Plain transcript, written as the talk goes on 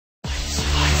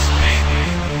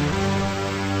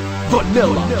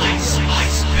Vanilla.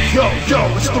 Yo,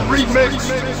 it's the remix.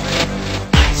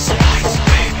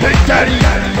 Big Daddy,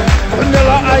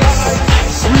 Vanilla Ice,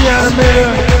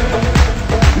 Reanimator.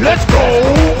 Let's go.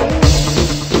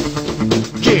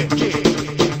 Yeah.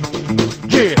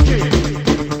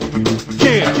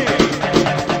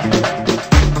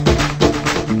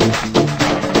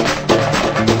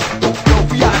 Yo,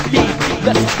 VIP,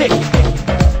 let's kick it.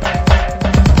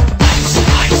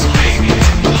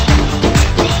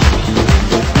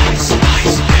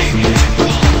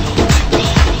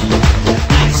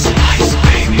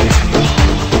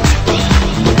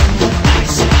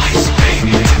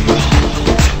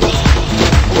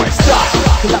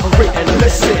 Collaborate and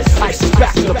listen. Ice is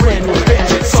back with a brand new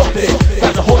invention. Something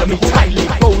grabs a hold of me tightly,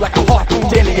 flow like a harpoon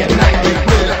daily and nightly.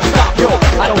 Will it stop? Yo,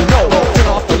 I don't know. Turn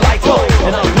off the lights,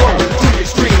 and I'm blown to the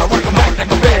extreme. I work a mic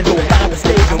like a vandal, down the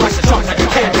stage and watch the sharks like a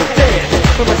candle dance.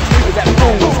 So much music that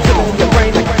moves, filling your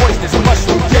brain like a poisonous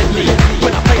mushroom, deadly.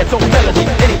 When I play a dope melody,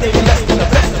 anything less than the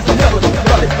best is the melody.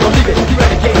 Love it or leave it, you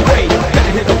better get away.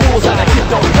 Better hit the rules out, I get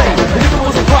don't play. And if it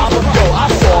was a problem, yo, I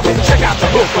solve it. Check out the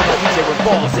hook on the DJ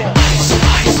revolves it.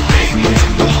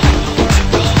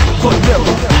 Vanilla.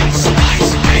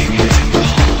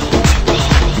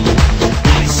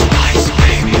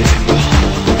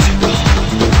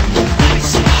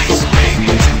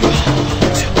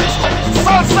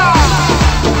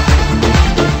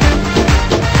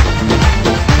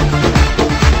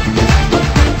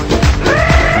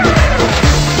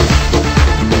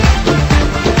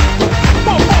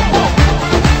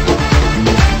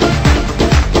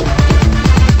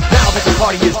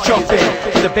 Party is jumping,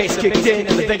 and the bass kicked in,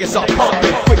 and the Vegas are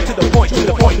pumping. Quick to the point,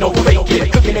 no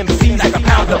faking. Cooking MC like a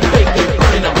pound of bacon,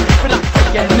 burning them, but not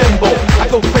quick and nimble. I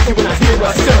go crazy when I hear a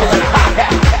cymbal and a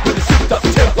hi-hat with a souped up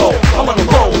tempo. I'm on a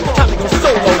roll, time to go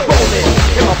solo, rolling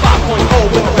in my 5.0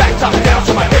 with the back top down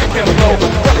so my hair can blow.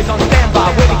 Belly's on standby,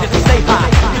 waiting just to say hi.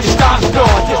 You just stopped,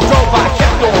 just drove by,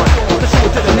 kept on. Let's show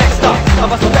it to the next stop. I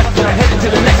must have left and I'm heading to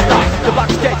the next stop. The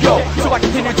block's dead, yo, so I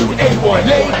continue to A1.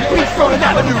 Lay, beats from an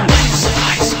avenue.